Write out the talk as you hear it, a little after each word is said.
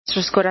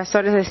nuestros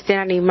corazones estén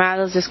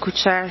animados de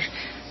escuchar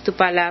tu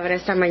palabra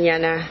esta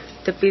mañana.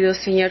 Te pido,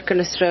 Señor, que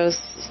nuestros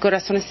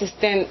corazones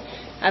estén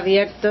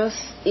abiertos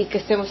y que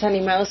estemos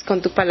animados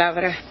con tu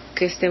palabra,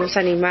 que estemos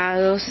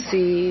animados,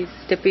 y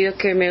te pido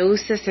que me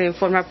uses en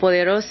forma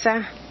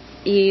poderosa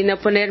y no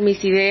poner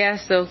mis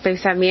ideas o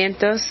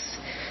pensamientos,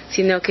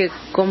 sino que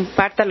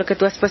comparta lo que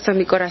tú has puesto en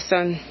mi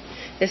corazón.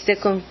 Esté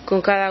con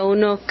cada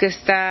uno que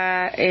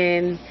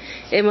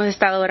hemos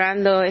estado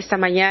orando esta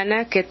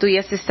mañana, que tú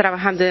ya estés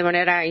trabajando de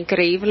manera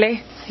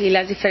increíble y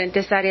las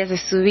diferentes áreas de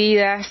su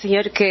vida.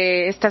 Señor,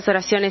 que estas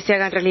oraciones se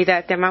hagan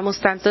realidad. Te amamos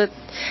tanto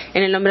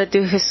en el nombre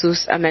de tu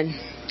Jesús. Amén.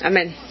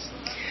 Amén.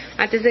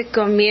 Antes de que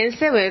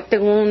comience,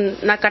 tengo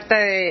una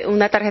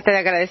tarjeta de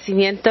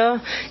agradecimiento.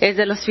 Es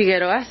de los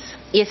Figueroas.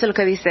 Y eso es lo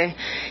que dice.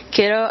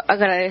 Quiero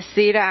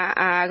agradecer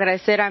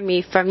a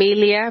mi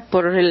familia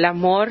por el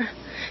amor,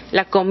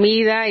 la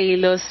comida y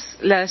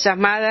las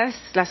llamadas,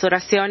 las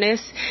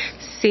oraciones.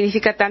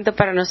 Significa tanto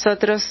para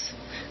nosotros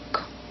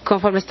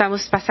conforme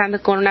estamos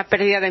pasando con una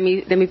pérdida de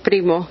mi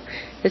primo.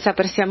 Les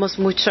apreciamos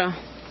mucho.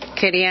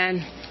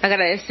 Querían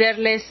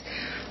agradecerles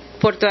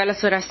por todas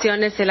las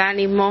oraciones, el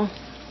ánimo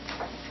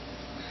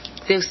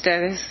de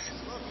ustedes.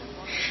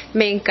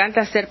 Me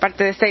encanta ser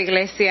parte de esta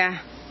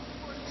iglesia.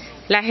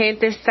 La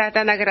gente está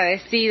tan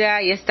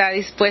agradecida y está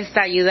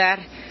dispuesta a ayudar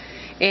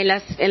en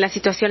las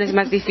situaciones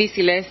más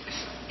difíciles.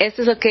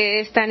 Esto es lo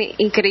que es tan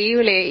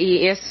increíble,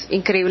 y es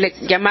increíble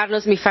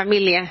llamarlos mi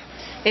familia.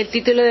 El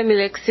título de mi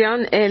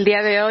lección el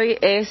día de hoy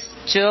es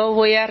Yo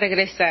voy a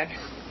regresar.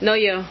 No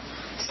yo,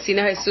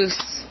 sino Jesús.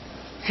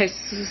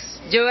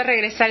 Yo voy a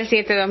regresar el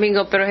siguiente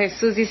domingo, pero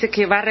Jesús dice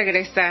que va a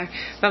regresar.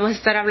 Vamos a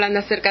estar hablando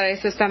acerca de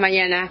eso esta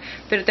mañana,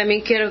 pero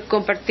también quiero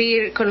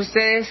compartir con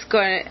ustedes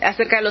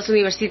acerca de los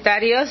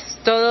universitarios.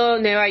 Todo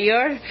Nueva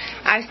York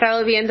ha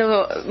estado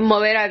viendo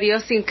mover a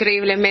Dios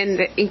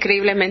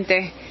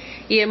increíblemente.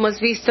 Y hemos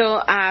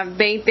visto a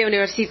 20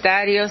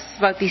 universitarios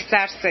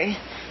bautizarse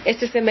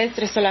este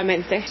semestre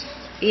solamente.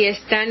 Y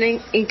es tan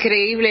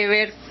increíble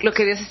ver lo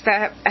que Dios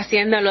está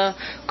haciendo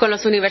con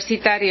los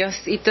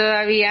universitarios. Y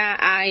todavía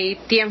hay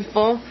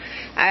tiempo.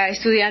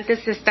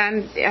 Estudiantes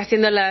están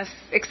haciendo los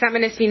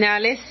exámenes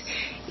finales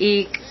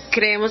y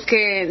creemos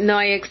que no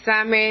hay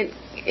examen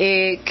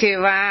que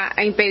va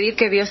a impedir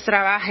que Dios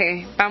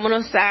trabaje.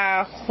 Vámonos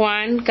a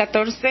Juan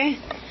 14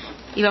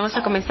 y vamos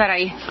a comenzar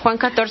ahí. Juan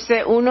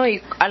 14, 1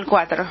 al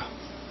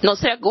 4. No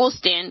se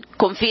angustien,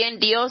 confíen en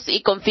Dios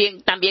y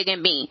confíen también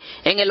en mí.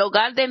 En el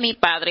hogar de mi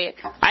Padre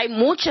hay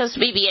muchas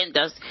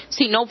viviendas.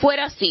 Si no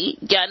fuera así,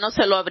 ya no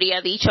se lo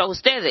habría dicho a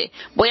ustedes.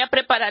 Voy a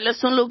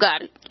prepararles un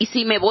lugar, y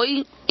si me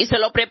voy y se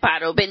lo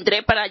preparo,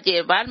 vendré para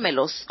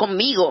llevármelos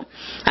conmigo.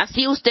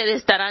 Así ustedes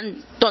estarán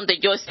donde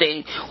yo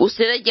esté.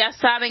 Ustedes ya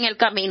saben el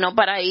camino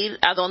para ir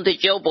a donde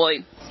yo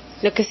voy.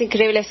 Lo que es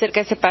increíble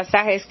acerca de ese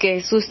pasaje es que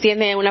Jesús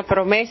tiene una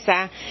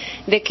promesa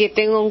de que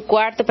tengo un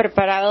cuarto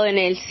preparado en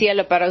el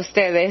cielo para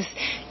ustedes.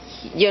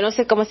 Yo no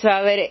sé cómo se va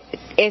a ver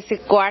ese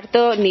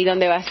cuarto, ni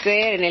dónde va a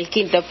ser, en el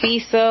 5º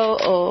piso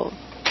o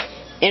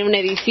en un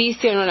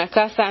edificio, en una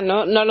casa,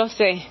 no lo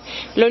sé.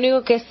 Lo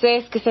único que sé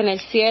es que es en el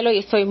cielo y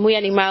estoy muy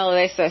animado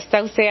de eso.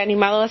 ¿Está usted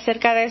animado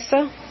acerca de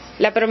eso?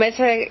 La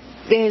promesa de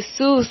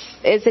Jesús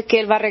es de que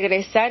Él va a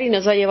regresar y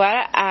nos va a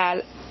llevar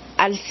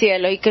al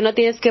cielo, y que no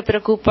tienes que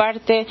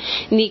preocuparte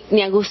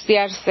ni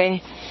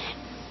angustiarse,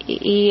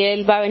 y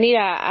Él va a venir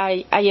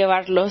a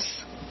llevarlos.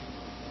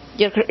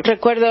 Yo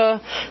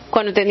recuerdo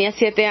cuando tenía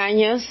 7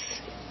 años,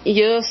 y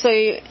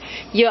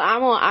yo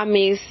amo a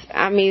mis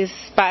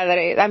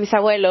padres, a mis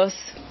abuelos.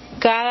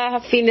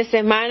 Cada fin de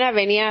semana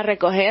venía a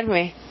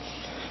recogerme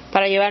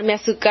para llevarme a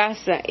su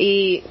casa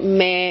y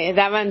me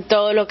daban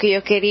todo lo que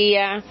yo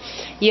quería.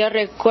 Yo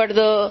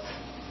recuerdo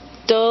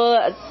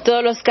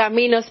todos los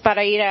caminos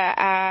para ir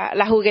a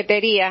la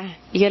juguetería.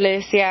 Y yo le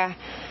decía,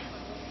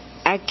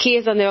 aquí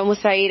es donde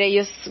vamos a ir.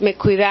 Ellos me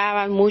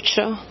cuidaban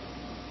mucho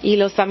y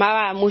los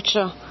amaba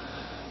mucho.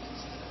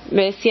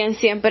 Me decían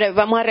siempre,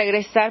 vamos a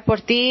regresar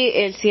por ti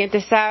el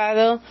siguiente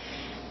sábado,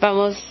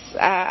 vamos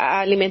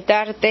a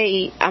alimentarte,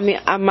 y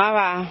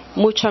amaba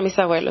mucho a mis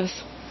abuelos.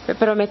 Me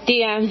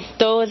prometían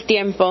todo el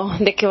tiempo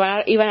de que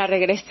iban a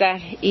regresar,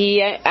 y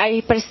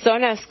hay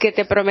personas que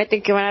te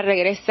prometen que van a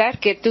regresar,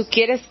 que tú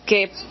quieres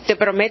que te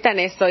prometan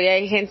eso, y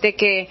hay gente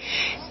que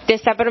te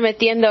está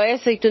prometiendo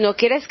eso y tú no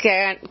quieres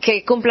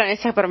que cumplan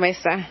esa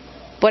promesa.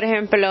 Por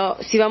ejemplo,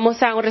 si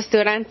vamos a un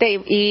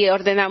restaurante y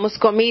ordenamos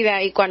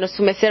comida, y cuando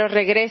su mesero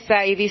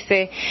regresa y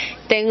dice,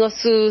 tengo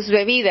sus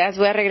bebidas,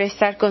 voy a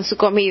regresar con su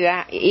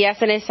comida, y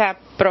hacen esa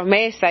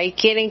promesa y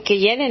quieren que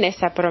llenen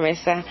esa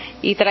promesa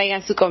y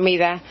traigan su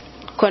comida.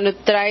 Cuando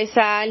traes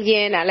a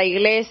alguien a la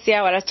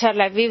iglesia o a la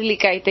charla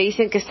bíblica y te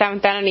dicen que están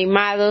tan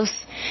animados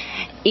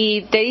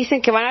y te dicen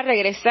que van a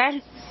regresar,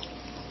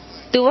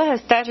 tú vas a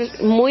estar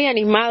muy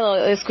animado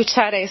de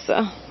escuchar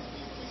eso.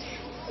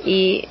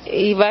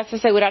 Y vas a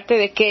asegurarte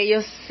de que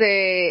ellos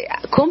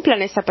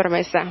cumplan esa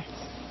promesa.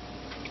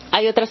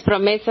 Hay otras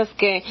promesas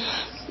que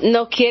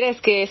no quieres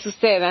que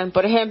sucedan.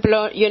 Por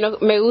ejemplo,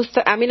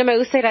 a mí no me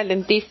gusta ir al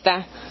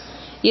dentista,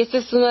 y esta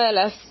es una de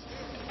las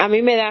a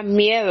mí me da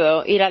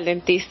miedo ir al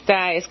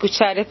dentista,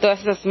 escuchar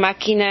todas esas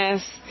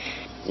máquinas.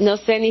 No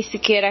sé ni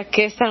siquiera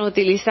qué están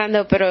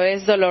utilizando, pero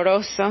es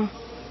doloroso.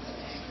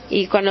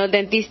 Y cuando el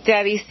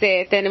dentista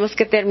dice, tenemos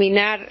que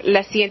terminar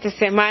la siguiente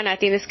semana,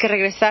 tienes que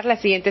regresar la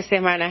siguiente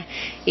semana.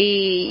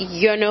 Y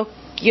yo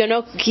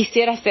no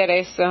quisiera hacer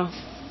eso.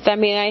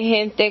 También hay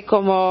gente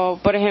como,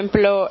 por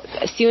ejemplo,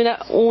 si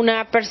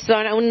una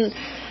persona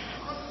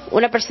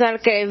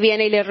que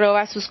viene y le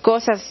roba sus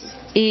cosas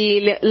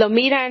y lo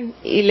miran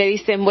y le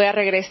dicen, voy a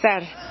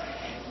regresar.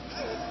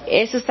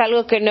 Eso es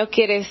algo que no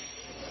quieres.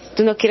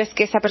 Tú no quieres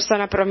que esa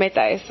persona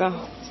prometa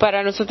eso.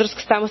 Para nosotros que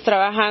estamos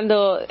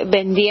trabajando,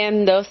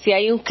 vendiendo, si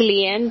hay un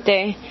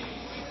cliente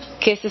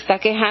que se está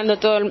quejando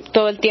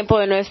todo el tiempo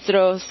de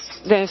nuestro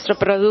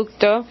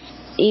producto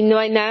y no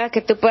hay nada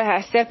que tú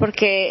puedas hacer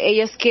porque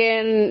ellos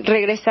quieren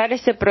regresar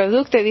ese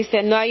producto y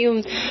dicen, no hay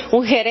un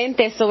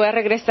gerente, eso voy a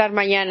regresar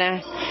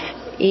mañana.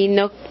 Y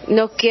no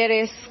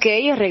quieres que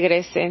ellos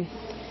regresen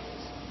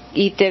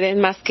y te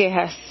den más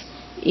quejas.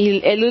 Y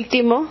el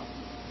último,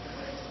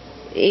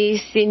 y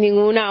sin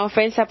ninguna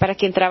ofensa para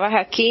quien trabaja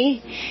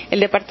aquí, el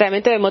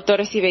departamento de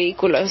motores y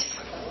vehículos.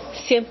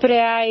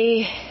 Siempre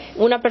hay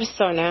una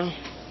persona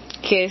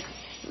que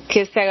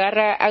se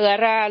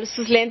agarra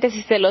sus lentes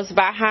y se los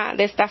baja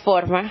de esta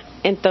forma.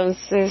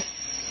 Entonces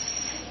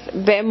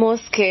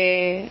vemos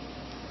que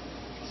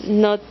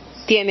no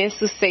tiene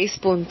sus 6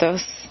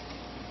 puntos.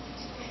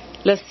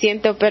 Lo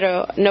siento,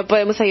 pero no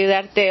podemos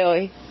ayudarte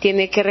hoy.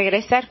 Tiene que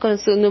regresar con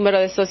su número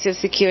de Social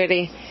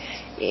Security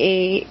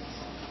y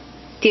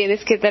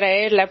tienes que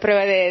traer la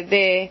prueba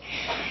de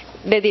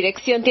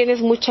dirección.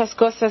 Tienes muchas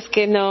cosas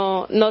que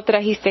no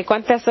trajiste.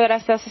 ¿Cuántas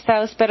horas has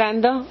estado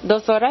esperando?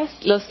 2 horas.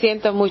 Lo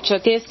siento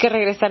mucho. Tienes que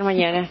regresar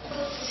mañana.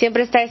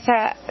 Siempre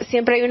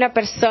hay una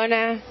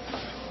persona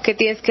que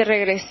tienes que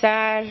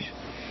regresar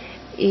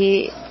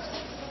y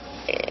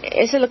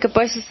eso es lo que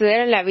puede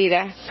suceder en la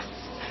vida.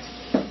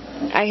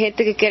 Hay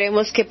gente que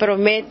queremos que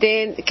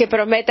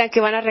prometan que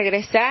van a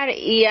regresar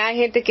y hay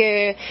gente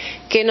que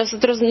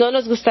nosotros no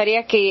nos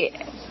gustaría que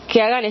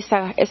hagan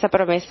esa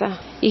promesa.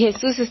 Y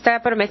Jesús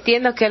está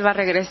prometiendo que Él va a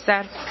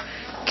regresar,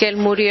 que Él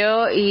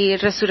murió y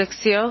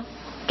resucitó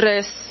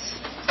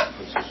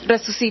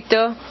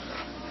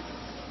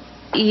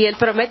y Él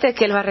promete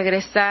que Él va a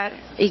regresar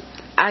y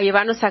a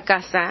llevarnos a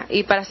casa.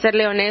 Y para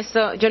serle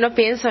honesto, yo no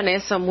pienso en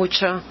eso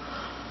mucho.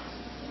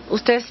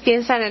 ¿Ustedes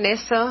piensan en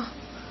eso?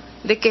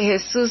 De que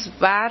Jesús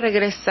va a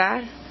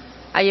regresar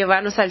a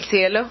llevarnos al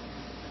cielo.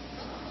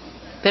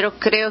 Pero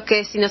creo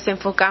que si nos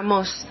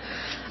enfocamos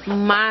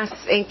más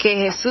en que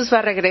Jesús va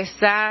a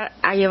regresar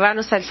a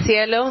llevarnos al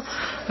cielo,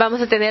 vamos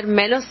a tener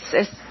menos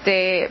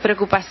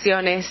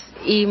preocupaciones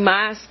y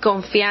más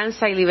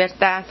confianza y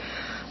libertad,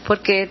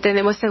 porque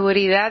tenemos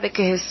seguridad de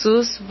que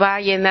Jesús va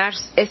a llenar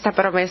esta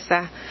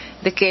promesa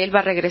de que Él va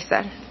a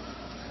regresar.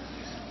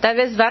 Tal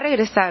vez va a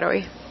regresar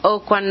hoy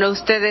o cuando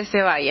ustedes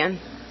se vayan.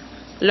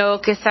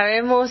 Lo que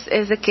sabemos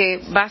es de que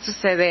va a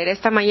suceder.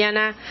 Esta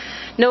mañana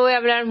no voy a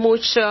hablar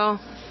mucho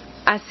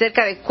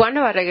acerca de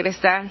cuándo va a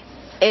regresar.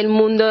 El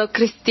mundo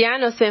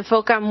cristiano se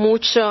enfoca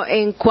mucho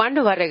en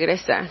cuándo va a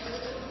regresar.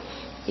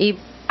 Y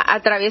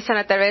atraviesan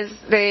a través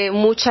de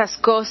muchas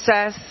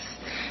cosas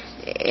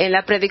en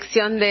la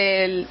predicción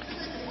del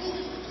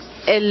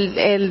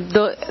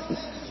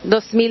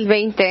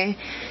 2020,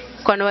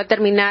 cuando va a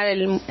terminar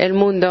el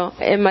mundo.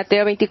 En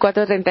Mateo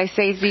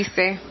 24:36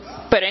 dice: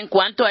 pero en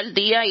cuanto al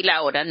día y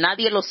la hora,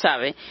 nadie lo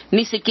sabe,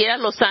 ni siquiera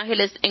los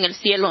ángeles en el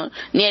cielo,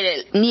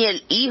 ni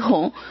el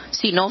Hijo,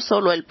 sino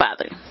solo el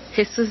Padre.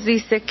 Jesús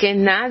dice que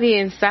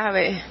nadie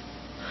sabe.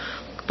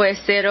 Puede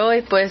ser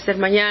hoy, puede ser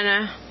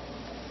mañana.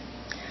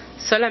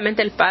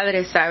 Solamente el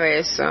Padre sabe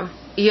eso.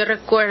 Y yo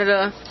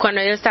recuerdo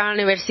cuando yo estaba en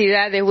la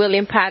universidad de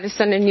William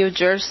Patterson en New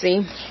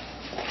Jersey.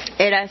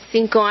 Era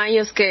 5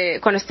 años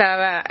cuando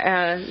estaba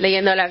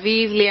leyendo la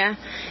Biblia.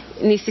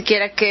 Ni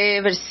siquiera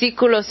qué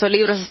versículos o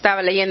libros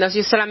estaba leyendo.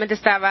 Yo solamente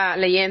estaba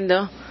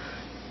leyendo.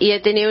 Y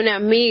tenía un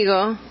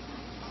amigo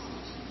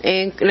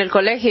en el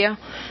colegio.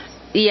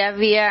 Y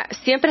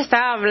siempre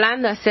estaba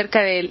hablando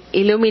acerca del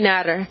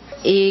Illuminati.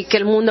 Y que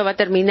el mundo va a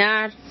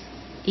terminar.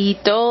 Y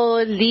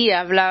todos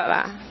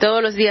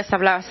los días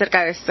hablaba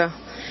acerca de esto.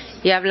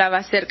 Y hablaba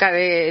acerca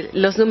de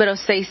los números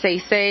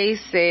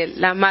 666,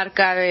 la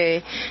marca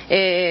de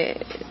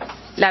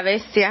la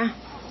bestia.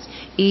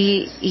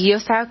 Y yo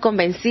estaba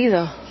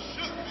convencido.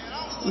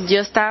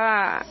 Yo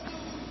estaba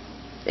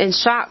en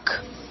shock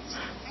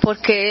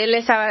porque él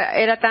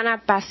era tan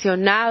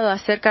apasionado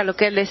acerca de lo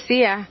que él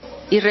decía.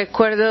 Y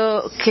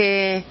recuerdo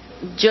que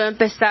yo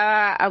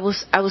empezaba a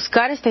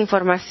buscar esta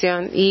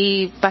información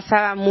y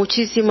pasaba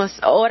muchísimas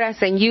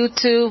horas en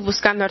YouTube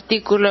buscando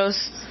artículos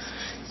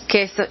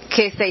que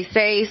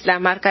 66, la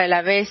marca de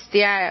la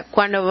bestia,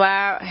 cuándo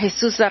va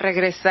Jesús a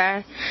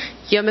regresar.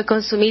 Yo me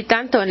consumí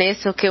tanto en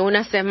eso que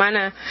una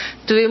semana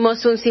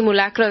tuvimos un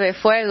simulacro de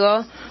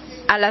fuego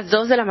a las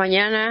 2 de la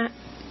mañana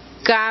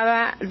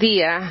cada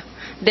día,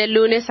 de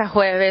lunes a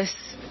jueves.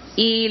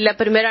 Y la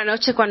primera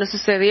noche cuando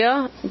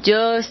sucedió,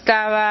 yo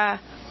estaba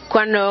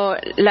cuando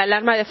la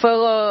alarma de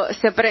fuego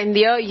se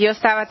prendió, yo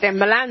estaba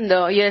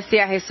temblando. Yo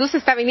decía, Jesús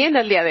está viniendo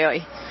el día de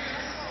hoy.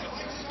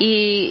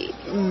 Y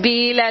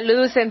vi la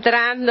luz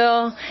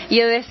entrando. Y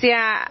yo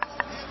decía,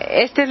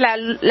 esta es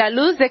la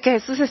luz de que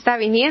Jesús está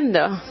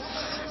viniendo.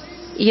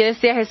 Y yo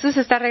decía, Jesús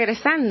está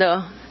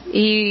regresando.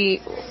 Y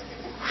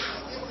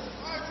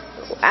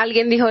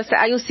alguien dijo,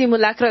 hay un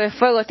simulacro de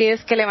fuego,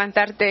 tienes que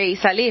levantarte y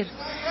salir.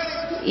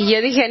 Y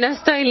yo dije, no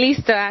estoy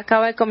listo,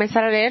 acabo de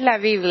comenzar a leer la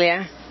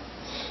Biblia.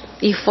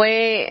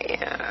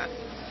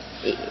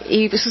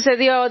 Y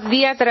sucedió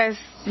día tras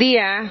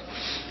día.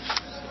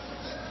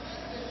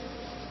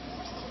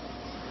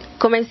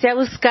 Comencé a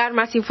buscar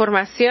más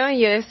información y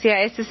yo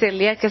decía, este es el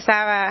día que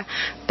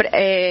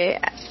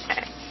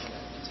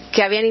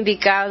que habían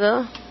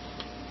indicado.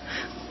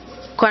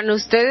 Cuando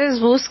ustedes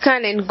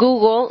buscan en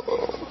Google,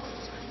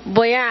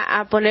 voy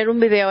a poner un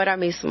video ahora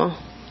mismo.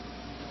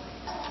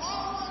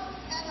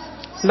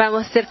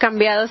 Vamos a ser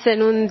cambiados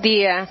en un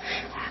día.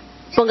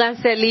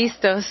 Pónganse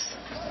listos,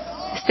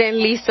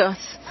 estén listos,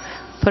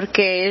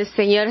 porque el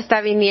Señor está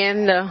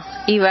viniendo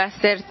y va a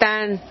ser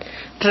tan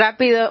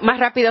rápido, más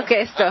rápido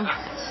que esto.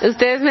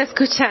 Ustedes me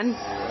escuchan.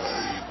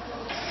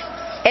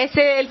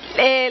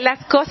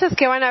 Las cosas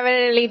que van a ver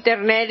en el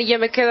internet y yo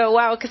me quedo,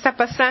 wow, ¿qué está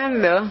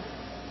pasando?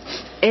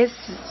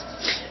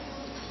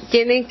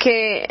 Tienen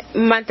que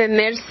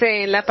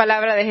mantenerse en la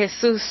palabra de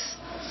Jesús.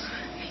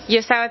 Yo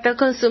estaba tan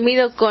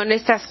consumido con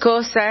estas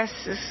cosas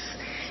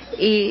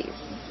y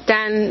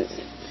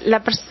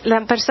la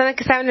persona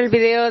que estaba en el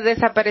video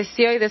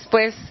desapareció y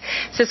después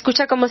se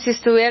escucha como si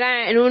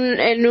estuviera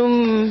en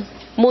un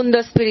mundo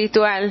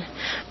espiritual.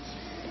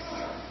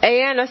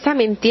 Ella no está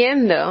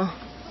mintiendo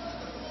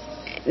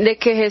de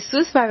que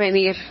Jesús va a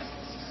venir,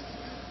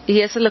 y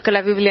eso es lo que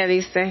la Biblia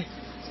dice.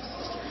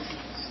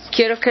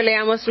 Quiero que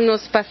leamos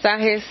unos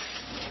pasajes.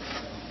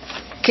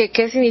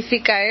 ¿Qué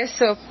significa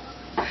eso?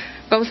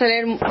 Vamos a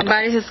leer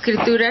varias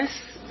escrituras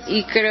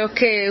y creo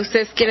que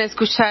ustedes quieren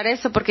escuchar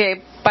eso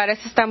porque para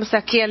eso estamos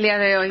aquí el día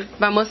de hoy.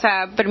 Vamos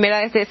a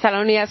 1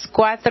 Tesalonicenses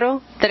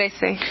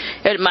 4:13.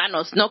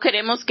 Hermanos, no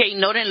queremos que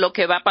ignoren lo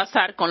que va a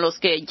pasar con los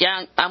que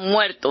ya han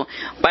muerto,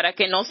 para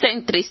que no se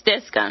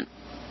entristezcan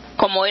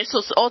como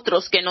esos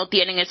otros que no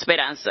tienen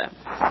esperanza.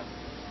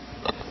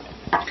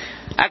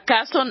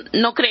 ¿Acaso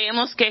no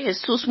creemos que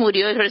Jesús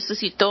murió y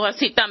resucitó?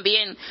 Así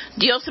también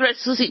Dios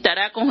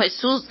resucitará con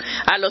Jesús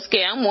a los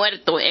que han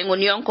muerto en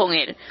unión con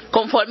Él.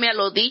 Conforme a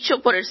lo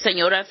dicho por el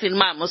Señor,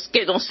 afirmamos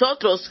que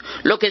nosotros,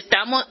 lo que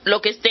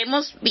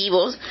estemos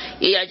vivos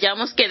y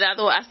hayamos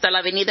quedado hasta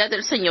la venida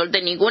del Señor,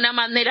 de ninguna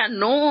manera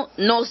no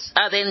nos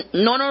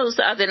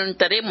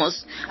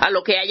adelantaremos a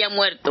lo que haya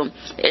muerto.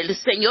 El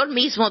Señor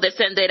mismo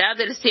descenderá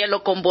del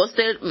cielo con voz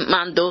de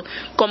mando,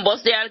 con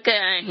voz de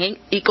arcángel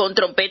y con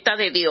trompeta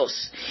de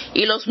Dios.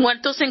 Y los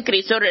muertos en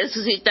Cristo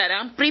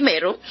resucitarán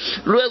primero,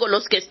 luego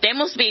los que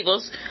estemos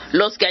vivos,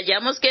 los que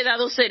hayamos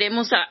quedado,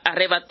 seremos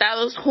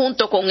arrebatados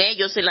junto con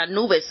ellos en las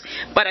nubes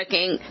para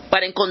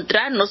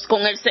encontrarnos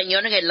con el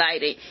Señor en el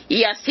aire,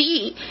 y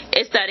así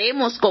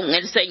estaremos con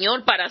el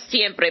Señor para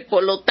siempre.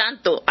 Por lo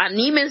tanto,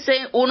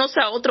 anímense unos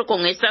a otros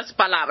con estas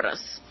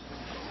palabras.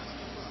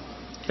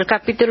 El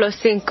capítulo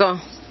 5,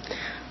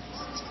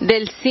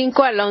 del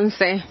 5 al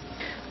 11.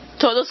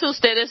 Todos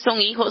ustedes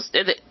son hijos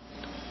de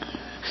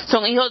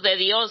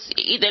Dios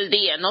y del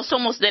día, no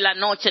somos de la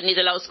noche ni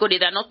de la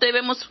oscuridad. No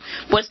debemos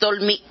pues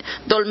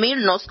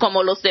dormirnos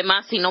como los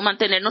demás, sino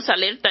mantenernos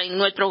alerta en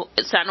nuestro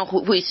sano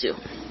juicio.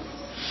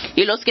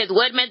 Y los que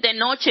duermen de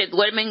noche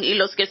duermen, y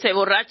los que se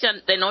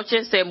emborrachan de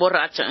noche se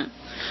emborrachan.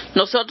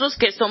 Nosotros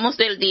que somos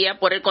del día,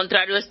 por el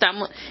contrario,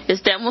 estamos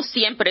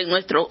siempre en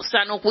nuestro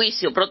sano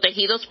juicio,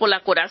 protegidos por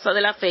la coraza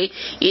de la fe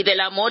y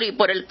del amor, y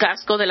por el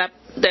casco de la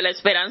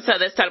esperanza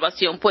de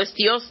salvación, pues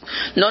Dios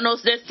no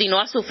nos destinó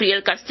a sufrir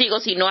el castigo,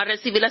 sino a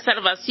recibir la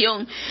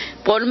salvación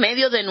por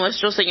medio de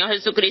nuestro Señor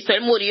Jesucristo.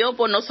 Él murió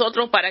por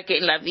nosotros para que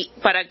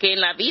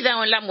en la vida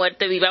o en la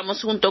muerte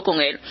vivamos junto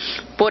con Él.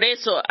 Por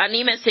eso,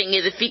 anímense y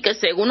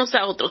edifíquense unos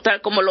a otros,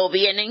 tal como lo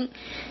vienen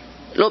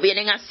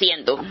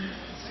haciendo.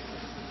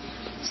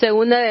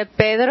 Segunda de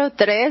Pedro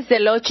 3,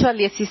 del 8 al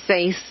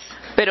 16.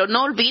 Pero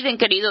no olviden,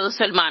 queridos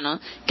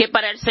hermanos, que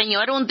para el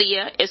Señor un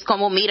día es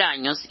como 1000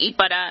 años, y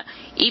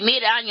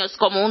 1000 años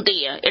como un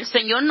día. El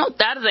Señor no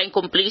tarda en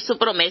cumplir su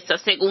promesa,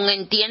 según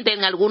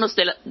entienden algunos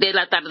de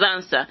la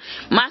tardanza.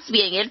 Más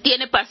bien, Él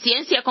tiene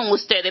paciencia con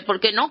ustedes,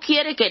 porque no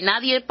quiere que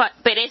nadie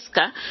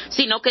perezca,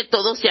 sino que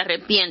todos se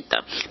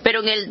arrepientan.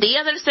 Pero en el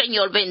día del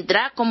Señor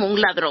vendrá como un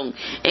ladrón.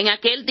 En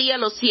aquel día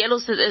los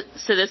cielos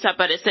se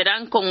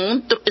desaparecerán con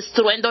un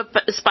estruendo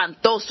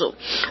espantoso.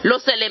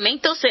 Los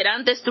elementos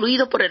serán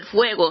destruidos por el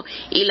fuego,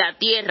 y la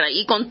tierra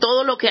y con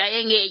todo lo que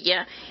hay en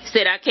ella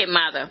será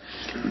quemada.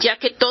 Ya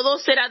que todo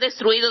será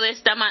destruido de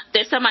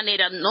esta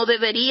manera, ¿no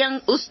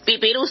deberían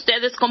vivir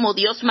ustedes como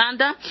Dios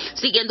manda,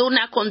 siguiendo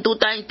una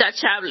conducta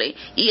intachable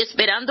y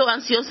esperando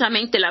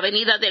ansiosamente la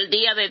venida del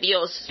día de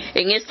Dios?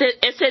 En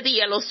ese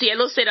día los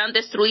cielos serán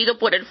destruidos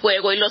por el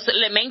fuego, y los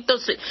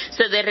elementos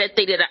se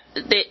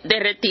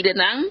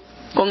derretirán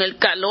con el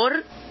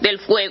calor del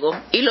fuego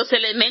y los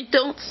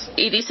elementos,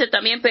 y dice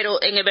también,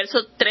 pero en el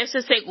verso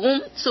 13,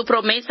 según su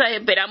promesa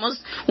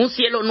esperamos un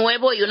cielo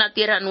nuevo y una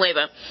tierra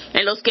nueva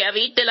en los que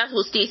habite la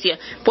justicia.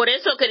 Por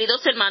eso,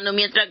 queridos hermanos,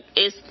 mientras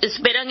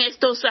esperan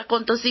estos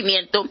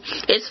acontecimientos,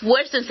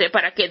 esfuércense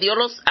para que Dios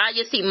los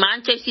halle sin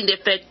mancha y sin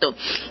defecto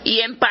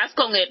y en paz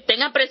con Él.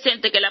 Tengan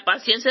presente que la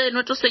paciencia de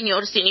nuestro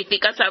Señor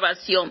significa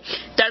salvación,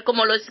 tal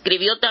como lo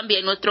escribió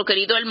también nuestro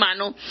querido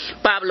hermano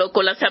Pablo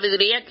con la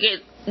sabiduría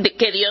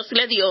que Dios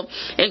le dio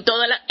en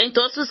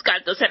todas sus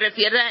cartas.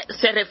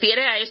 Se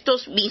refiere a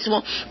estos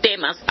mismos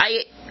temas.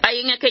 Hay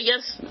en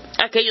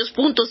aquellos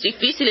puntos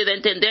difíciles de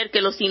entender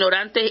que los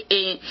ignorantes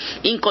e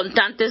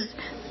inconstantes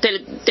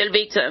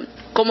televisan,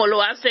 como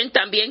lo hacen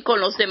también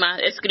con los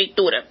demás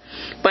escrituras,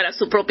 para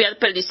su propia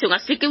perdición.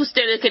 Así que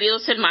ustedes,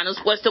 queridos hermanos,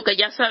 puesto que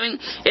ya saben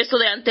esto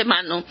de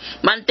antemano,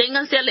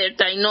 manténganse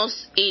alerta y no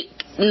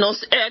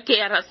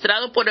que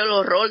arrastrados por el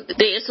horror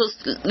de esos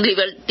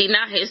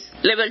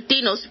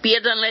libertinos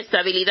pierdan la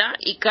estabilidad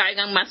y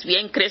caigan, más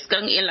bien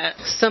crezcan en la...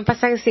 Son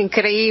pasajes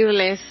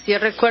increíbles. Yo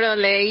recuerdo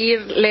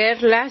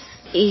leerlas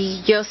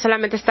y yo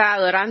solamente estaba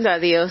adorando a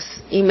Dios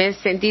y me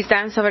sentí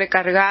tan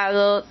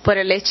sobrecargado por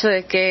el hecho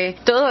de que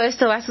todo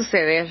esto va a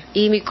suceder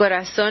y mi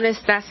corazón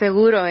está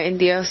seguro en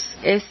Dios.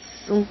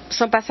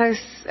 Son pasajes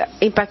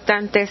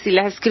impactantes y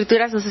las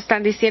escrituras nos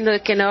están diciendo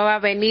de que no va a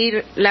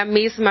venir de la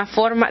misma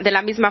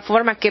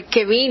forma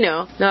que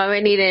vino, no va a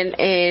venir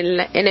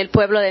en el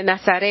pueblo de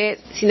Nazaret,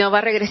 sino va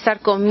a regresar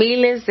con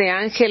miles de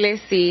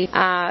ángeles y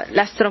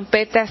las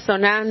trompetas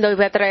sonando y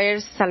va a traer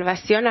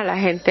salvación a la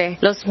gente.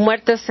 Los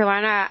muertos se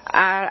van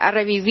a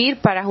revivir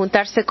para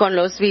juntarse con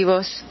los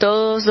vivos.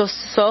 Todos los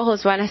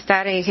ojos van a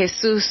estar en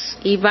Jesús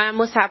y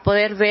vamos a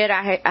poder ver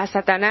a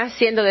Satanás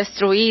siendo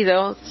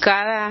destruido.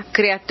 Cada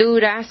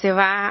criatura se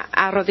va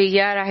a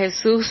arrodillar a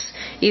Jesús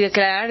y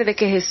declarar de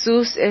que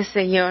Jesús es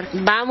Señor.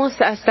 Vamos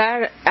a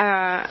estar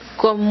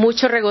con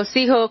mucho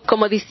regocijo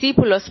como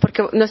discípulos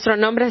porque nuestro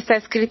nombre está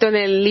escrito en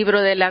el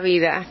libro de la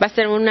vida. Va a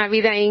ser una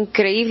vida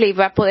increíble y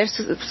va a poder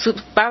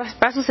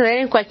va a suceder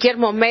en cualquier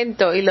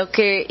momento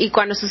y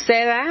cuando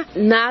suceda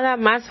nada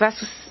más va a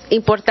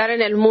importar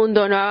en el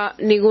mundo, no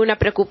ninguna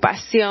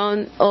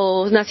preocupación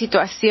o una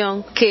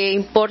situación que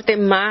importe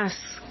más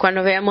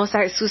cuando veamos a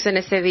Jesús en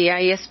ese día.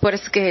 Y es por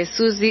eso que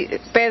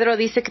Pedro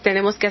dice que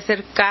tenemos que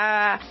hacer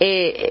cada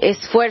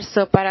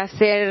esfuerzo para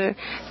ser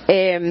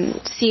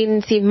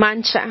sin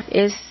mancha.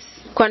 Es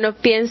cuando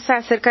piensa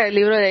acerca del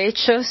libro de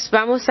Hechos,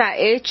 vamos a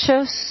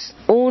Hechos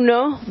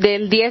 1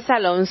 del 10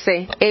 al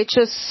 11.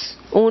 Hechos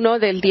 1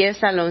 del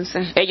 10 al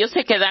 11. Ellos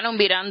se quedaron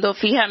mirando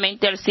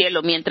fijamente al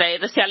cielo mientras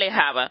él se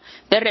alejaba.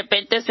 De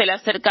repente se le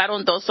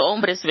acercaron dos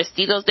hombres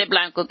vestidos de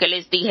blanco que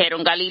les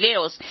dijeron: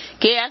 Galileos,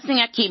 ¿qué hacen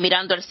aquí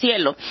mirando al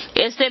cielo?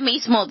 Ese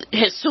mismo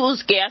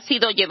Jesús que ha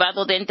sido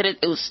llevado de entre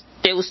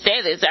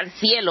ustedes al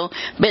cielo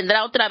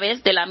vendrá otra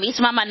vez de la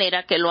misma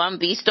manera que lo han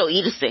visto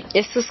irse.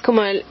 Esto es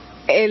como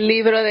el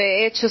libro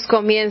de Hechos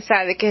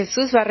comienza de que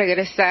Jesús va a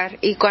regresar,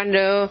 y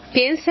cuando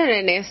piensen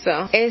en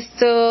eso,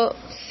 esto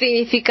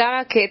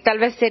significaba que tal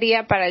vez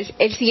sería para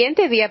el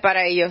siguiente día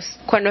para ellos.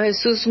 Cuando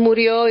Jesús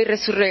murió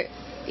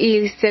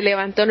y se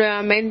levantó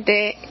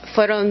nuevamente,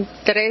 fueron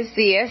 3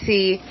 días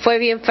y fue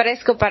bien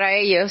fresco para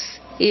ellos.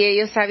 Y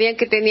ellos sabían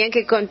que tenían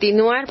que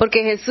continuar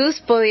porque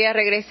Jesús podía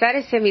regresar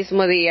ese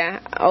mismo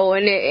día o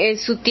en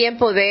su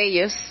tiempo de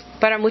ellos.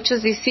 Para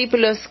muchos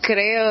discípulos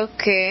creo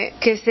que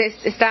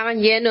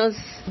estaban llenos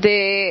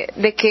de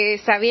que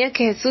sabían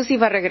que Jesús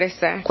iba a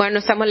regresar. Cuando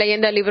estamos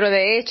leyendo el libro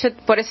de Hechos,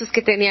 por eso es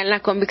que tenían la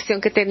convicción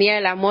que tenía,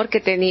 el amor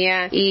que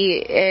tenía,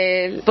 y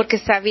porque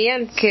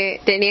sabían que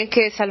tenían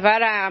que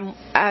salvar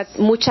a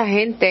mucha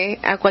gente,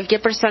 a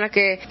cualquier persona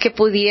que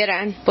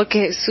pudieran, porque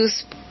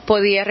Jesús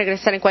podía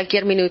regresar en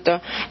cualquier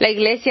minuto. La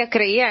iglesia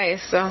creía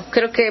eso.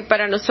 Creo que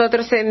para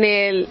nosotros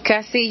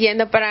casi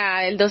yendo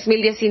para el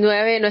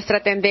 2019, nuestra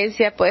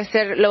tendencia puede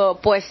ser lo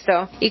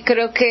opuesto. Y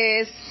creo que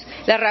es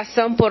la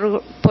razón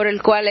por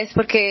el cual es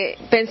porque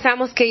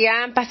pensamos que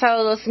ya han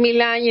pasado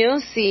 2000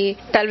 años y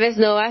tal vez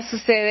no va a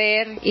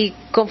suceder, y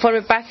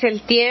conforme pase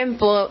el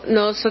tiempo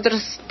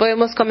nosotros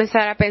podemos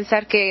comenzar a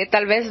pensar que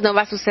tal vez no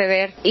va a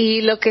suceder,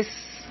 y lo que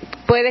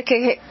puede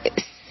que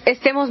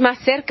estemos más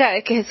cerca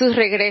de que Jesús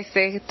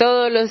regrese.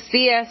 Todos los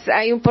días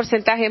hay un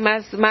porcentaje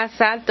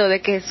más alto de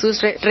que Jesús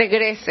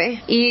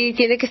regrese, y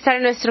tiene que estar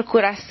en nuestro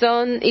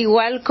corazón,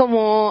 igual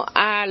como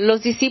a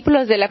los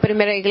discípulos de la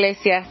primera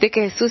iglesia, de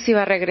que Jesús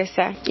iba a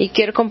regresar. Y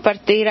quiero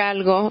compartir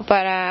algo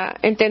para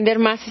entender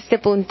más este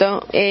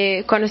punto.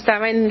 Cuando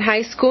estaba en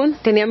high school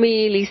tenía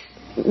mi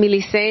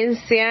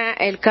licencia,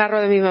 el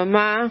carro de mi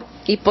mamá,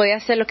 y podía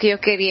hacer lo que yo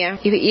quería,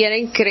 y era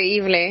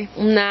increíble.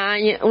 Un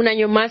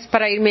año más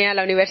para irme a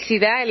la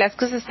universidad, y las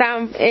cosas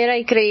era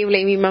increíble,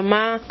 y mi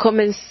mamá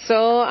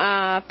comenzó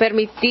a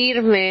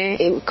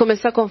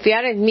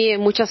confiar en mí en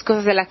muchas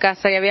cosas de la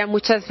casa, y había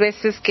muchas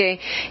veces que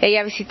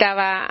ella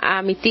visitaba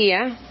a mi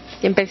tía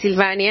en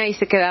Pensilvania y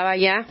se quedaba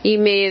allá y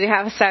me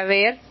dejaba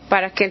saber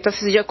para que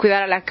entonces yo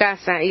cuidara la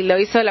casa, y lo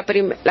hizo la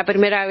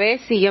primera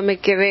vez y yo me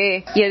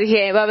quedé, yo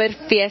dije, va a haber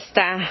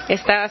fiesta.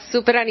 Estaba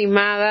súper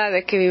animada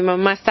de que mi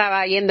mamá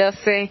estaba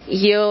yéndose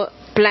y yo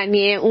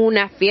planeé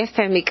una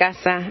fiesta en mi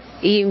casa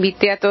y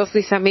invité a todos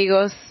mis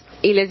amigos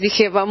y les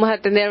dije, vamos a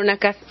tener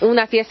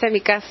una fiesta en mi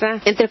casa.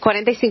 Entre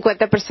 40 y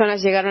 50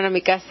 personas llegaron a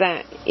mi casa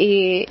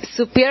y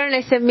supieron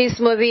ese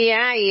mismo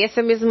día, y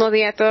ese mismo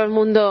día todo el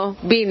mundo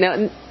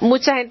vino.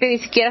 Mucha gente ni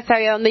siquiera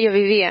sabía dónde yo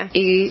vivía,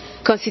 y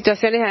con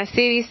situaciones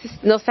así dices,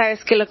 no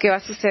sabes qué es lo que va a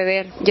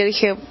suceder. Yo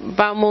dije,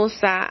 vamos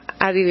a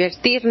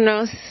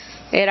divertirnos.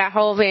 Era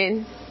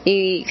joven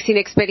y sin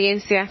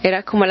experiencia.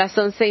 Era como las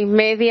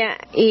 11:30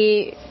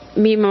 y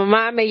mi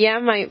mamá me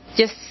llama y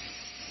yo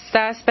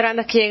estaba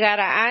esperando a que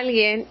llegara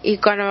alguien, y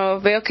cuando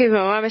veo que mi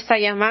mamá me está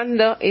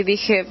llamando, y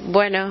dije,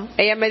 bueno,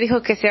 ella me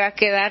dijo que se va a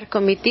quedar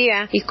con mi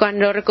tía, y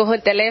cuando recojo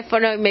el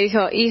teléfono y me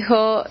dijo,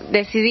 hijo,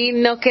 decidí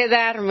no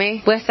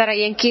quedarme, voy a estar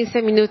ahí en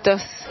 15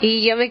 minutos.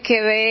 Y yo me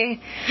quedé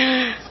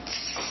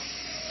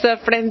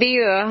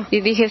sorprendido y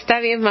dije, está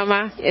bien,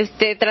 mamá.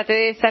 Traté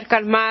de estar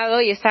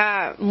calmado y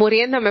estaba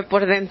muriéndome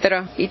por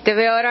dentro. Y te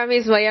veo ahora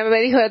mismo. Ella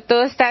me dijo,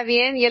 ¿todo está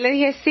bien? Y yo le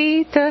dije,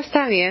 sí, todo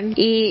está bien.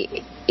 Y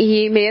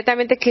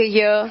inmediatamente que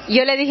yo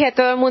le dije a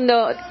todo el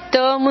mundo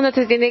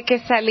te tiene que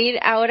salir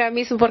ahora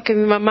mismo porque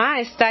mi mamá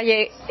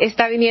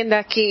está viniendo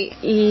aquí.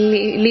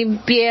 Y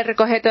limpié,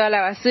 recogí toda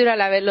la basura,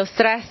 lavé los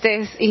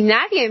trastes y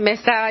nadie me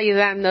estaba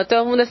ayudando.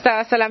 Todo el mundo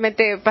estaba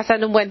solamente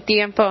pasando un buen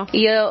tiempo.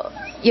 Y yo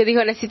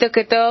digo, necesito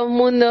que todo el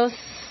mundo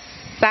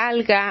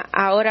salga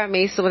ahora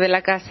mismo de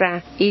la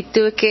casa. Y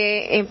tuve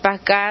que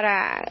empacar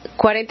a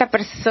 40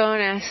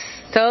 personas.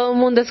 Todo el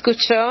mundo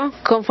escuchó.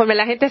 Conforme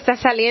la gente está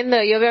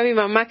saliendo, yo veo a mi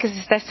mamá que se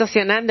está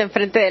estacionando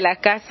enfrente de la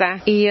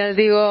casa. Y yo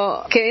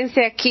digo,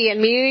 quédense aquí. El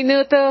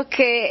minuto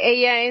que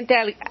ella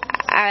entre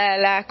a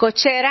la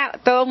cochera,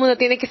 todo el mundo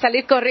tiene que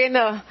salir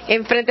corriendo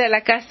enfrente de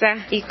la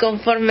casa. Y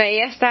conforme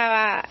ella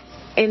estaba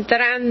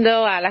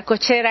entrando a la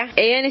cochera,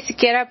 ella ni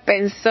siquiera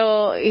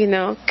pensó,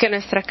 que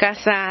nuestra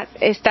casa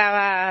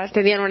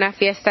tenía una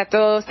fiesta,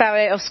 todo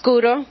estaba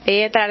oscuro.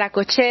 Ella entra a la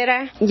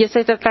cochera, yo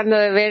estoy tratando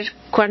de ver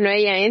cuando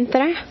ella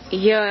entra,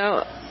 y yo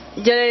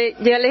le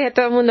dije a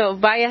todo el mundo,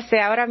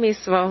 váyase ahora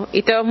mismo,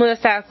 y todo el mundo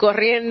estaba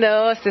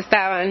corriendo, se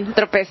estaban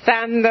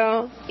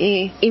tropezando,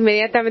 y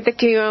inmediatamente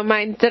que mi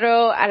mamá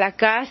entró a la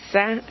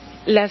casa,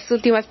 las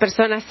últimas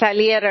personas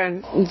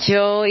salieron.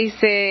 Yo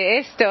hice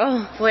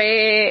esto.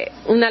 Fue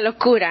una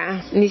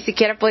locura. Ni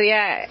siquiera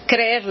podía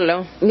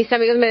creerlo. Mis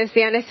amigos me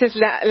decían, esta es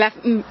la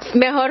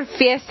mejor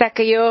fiesta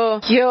que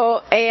yo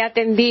he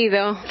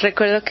atendido.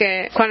 Recuerdo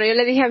que cuando yo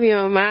le dije a mi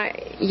mamá,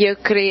 yo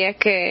creía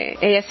que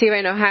ella se iba a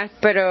enojar,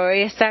 pero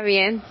ella está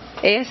bien.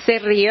 Ella se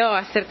rió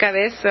acerca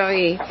de eso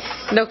y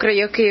no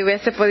creyó que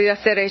hubiese podido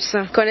hacer eso.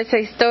 Con esa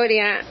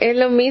historia es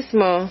lo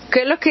mismo.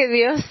 ¿Qué es lo que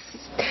Dios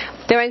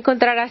te va a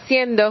encontrar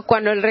haciendo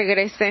cuando Él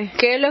regrese?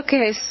 ¿Qué es lo que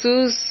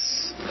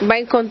Jesús va a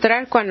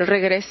encontrar cuando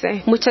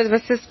regrese? Muchas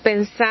veces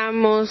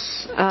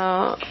pensamos,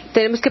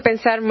 tenemos que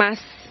pensar más,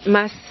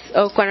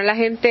 o cuando la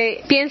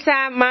gente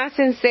piensa más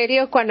en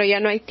serio cuando ya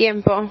no hay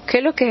tiempo. ¿Qué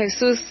es lo que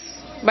Jesús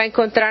va a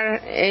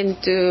encontrar en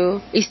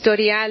tu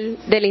historial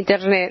del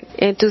internet,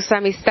 en tus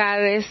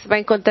amistades? Va a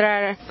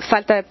encontrar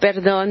falta de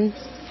perdón,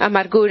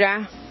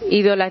 amargura,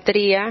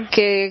 idolatría,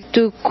 que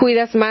tú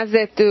cuidas más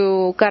de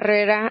tu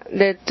carrera,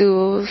 de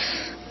tu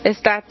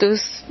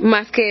estatus,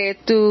 más que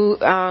tú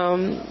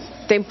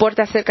te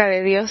importa acerca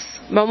de Dios.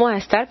 Vamos a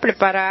estar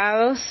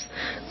preparados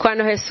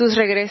cuando Jesús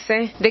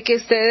regrese, de que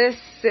ustedes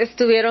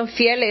estuvieron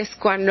fieles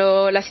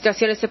cuando las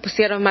situaciones se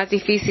pusieron más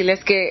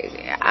difíciles, que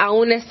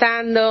aún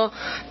estando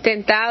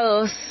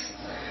tentados,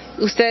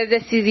 ustedes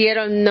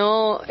decidieron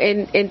no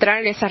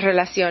entrar en esas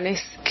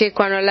relaciones. Que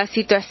cuando las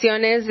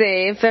situaciones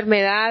de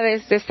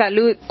enfermedades, de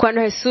salud,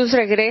 cuando Jesús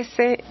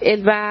regrese,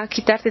 Él va a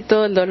quitarte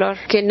todo el dolor.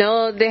 Que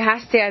no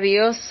dejaste a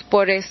Dios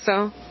por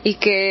eso y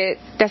que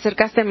te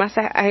acercaste más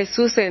a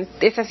Jesús en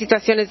esas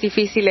situaciones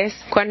difíciles.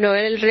 Cuando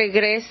Él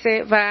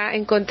regrese, va a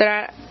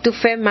encontrar tu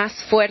fe más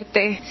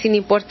fuerte, sin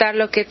importar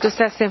lo que tú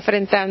estás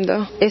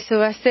enfrentando. Eso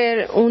va a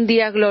ser un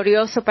día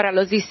glorioso para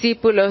los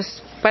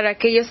discípulos. Para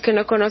aquellos que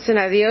no conocen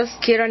a Dios,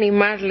 quiero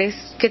animarles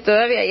que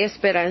todavía hay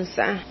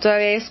esperanza.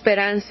 Todavía hay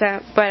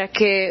esperanza para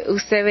que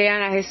ustedes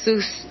vean a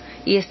Jesús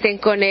y estén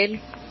con Él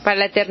para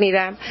la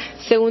eternidad.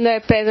 Segunda de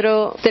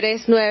Pedro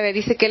 3:9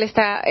 dice que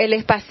Él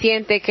es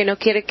paciente, que no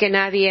quiere que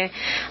nadie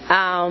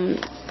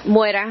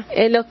muera.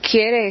 Él no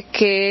quiere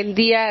que el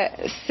día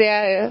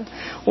sea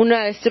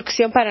una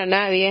destrucción para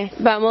nadie.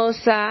 Vamos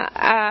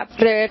a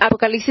leer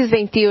Apocalipsis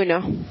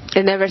 21,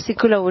 en el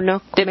versículo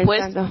 1.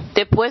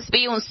 Después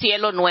vi un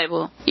cielo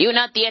nuevo y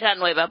una tierra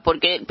nueva,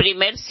 porque el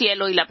primer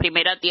cielo y la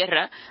primera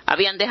tierra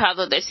habían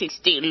dejado de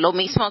existir, lo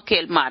mismo que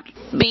el mar.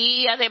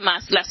 Vi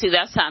además la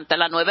ciudad santa,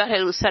 la nueva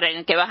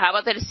Jerusalén, que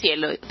bajaba del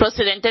cielo,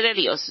 procedente de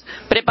Dios,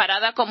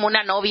 preparada como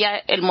una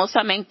novia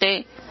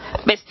hermosamente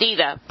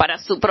vestida para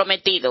su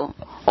prometido.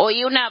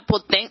 Oí una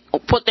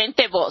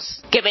potente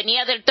voz que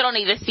venía del trono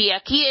y decía,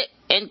 aquí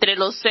entre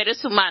los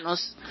seres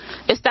humanos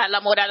está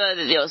la morada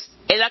de Dios.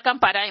 Él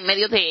acampará en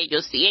medio de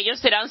ellos y ellos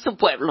serán su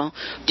pueblo.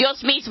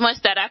 Dios mismo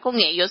estará con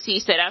ellos y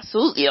será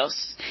su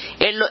Dios.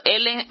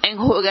 Él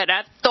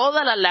enjugará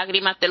todas las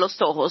lágrimas de los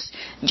ojos.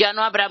 Ya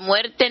no habrá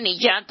muerte, ni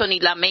llanto,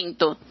 ni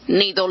lamento,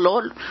 ni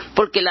dolor,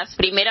 porque las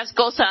primeras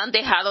cosas han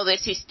dejado de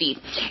existir.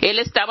 Él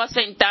estaba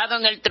sentado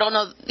en el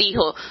trono,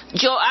 dijo,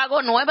 yo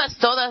hago nuevas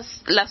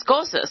todas las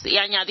cosas. Y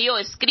añadió,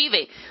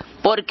 escribe,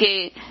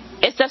 porque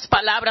estas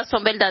palabras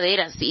son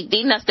verdaderas y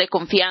dignas de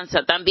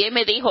confianza. También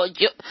me dijo,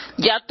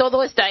 ya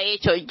todo está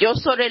hecho. Yo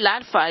soy el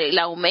alfa y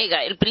la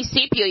omega, el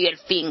principio y el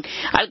fin.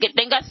 Al que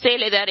tenga sed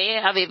le daré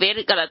a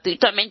beber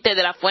gratuitamente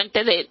de la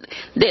fuente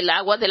del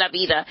agua de la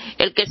vida.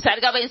 El que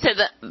salga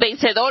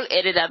vencedor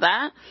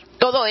heredará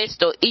todo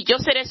esto, y yo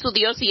seré su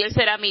Dios y él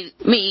será mi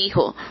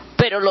hijo.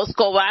 Pero los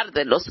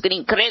cobardes, los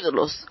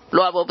incrédulos,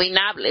 los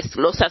abominables,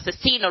 los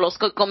asesinos, los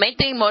que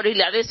cometen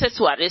inmoralidades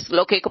sexuales,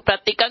 los que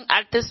practican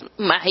artes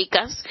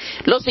mágicas,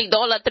 los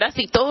idólatras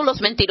y todos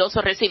los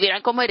mentirosos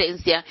recibirán como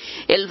herencia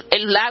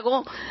el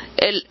lago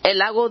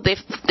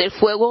de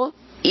fuego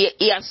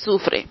y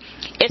azufre.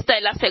 Esta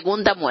es la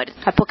segunda muerte.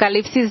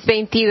 Apocalipsis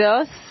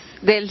 22,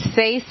 del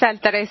 6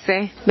 al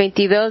 13.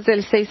 22,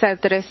 del 6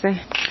 al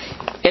 13.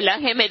 El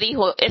ángel me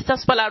dijo,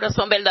 estas palabras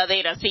son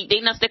verdaderas y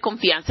dignas de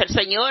confianza. El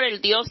Señor,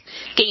 el Dios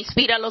que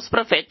inspira a los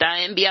profetas,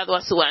 ha enviado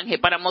a su ángel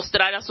para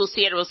mostrar a sus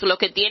siervos lo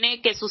que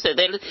tiene que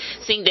suceder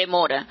sin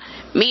demora.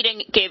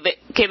 Miren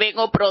que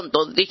vengo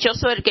pronto.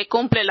 Dichoso el que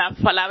cumple las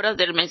palabras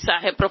del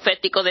mensaje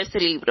profético de este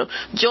libro.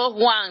 Yo,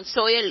 Juan,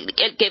 soy el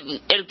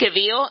que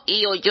vio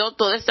y oyó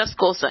todas estas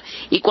cosas.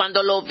 Y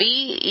cuando lo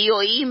vi y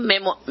oí,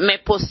 me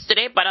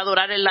postré para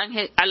adorar al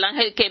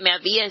ángel que me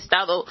había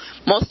estado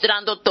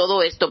mostrando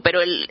todo esto.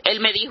 Pero él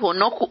me dijo,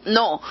 no,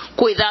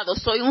 cuidado,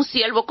 soy un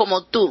siervo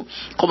como tú,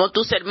 como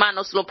tus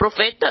hermanos, los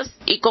profetas,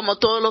 y como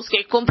todos los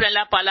que cumplen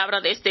la palabra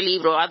de este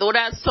libro.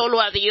 Adora solo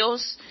a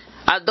Dios.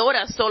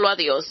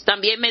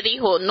 También me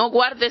dijo, no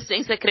guardes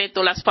en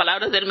secreto las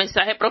palabras del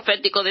mensaje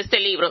profético de este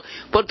libro,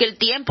 porque el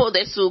tiempo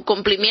de su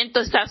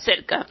cumplimiento está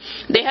cerca.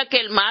 Deja que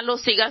el malo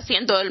siga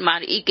haciendo el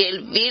mal y que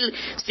el vil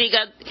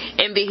siga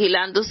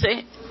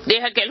vigilándose.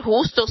 Deja que el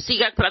justo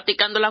siga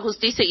practicando la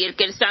justicia y el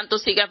santo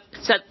siga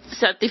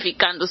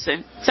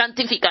santificándose.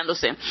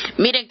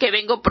 Miren que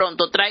vengo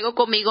pronto, traigo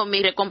conmigo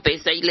mi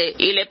recompensa y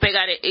le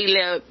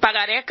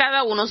pagaré a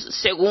cada uno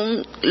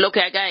según lo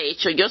que haya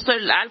hecho. Yo soy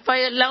el alfa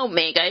y la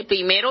omega, el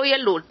primero y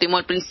el último,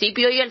 el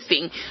principio y el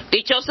fin.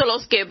 Dichosos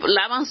los que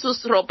lavan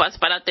sus ropas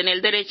para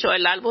tener derecho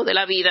al árbol de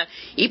la vida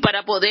y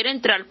para poder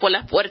entrar por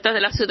las puertas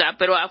de la ciudad,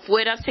 pero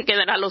afuera se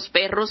quedarán los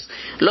perros,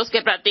 los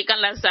que practican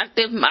las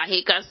artes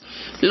mágicas,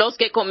 los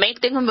que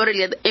cometen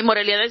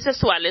inmoralidades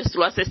sexuales,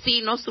 los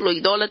asesinos, los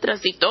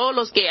idólatras y todos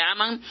los que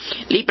aman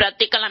y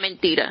practican la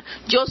mentira.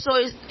 Yo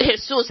soy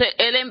Jesús,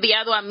 Él ha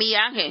enviado a mi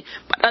ángel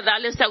para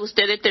darles a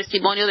ustedes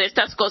testimonio de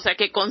estas cosas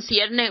que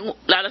conciernen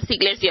a las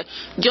iglesias.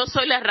 Yo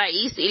soy la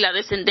raíz y la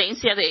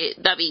descendencia de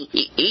David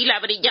y la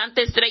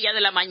brillante estrella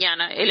de la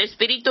mañana. El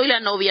espíritu y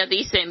la novia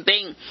dicen,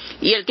 ven,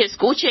 y el que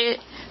escuche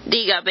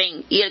diga,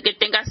 ven, y el que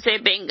tenga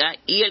sed venga,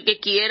 y el que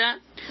quiera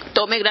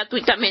tome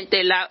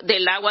gratuitamente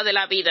del agua de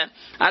la vida.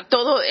 A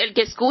todo el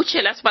que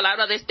escuche las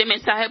palabras de este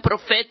mensaje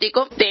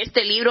profético de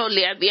este libro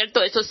le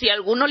advierto eso: si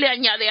alguno le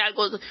añade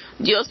algo,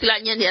 Dios le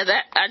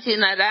añadirá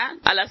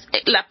a las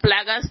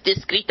plagas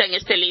descritas en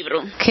este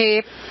libro.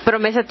 Qué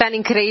promesa tan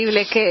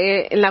increíble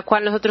en la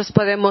cual nosotros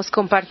podemos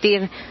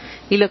compartir.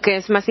 Y lo que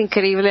es más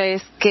increíble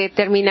es que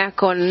termina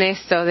con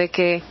esto, de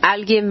que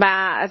alguien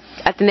va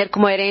a tener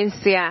como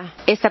herencia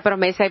esta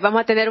promesa y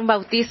vamos a tener un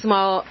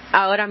bautismo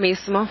ahora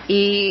mismo.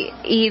 Y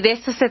de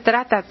esto se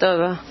trata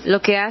todo.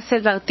 Lo que hace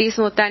el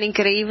bautismo tan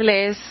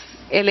increíble es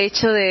el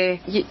hecho de,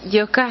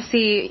 yo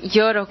casi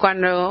lloro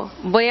cuando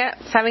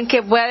 ¿saben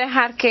qué? Voy a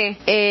dejar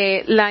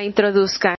que la introduzcan.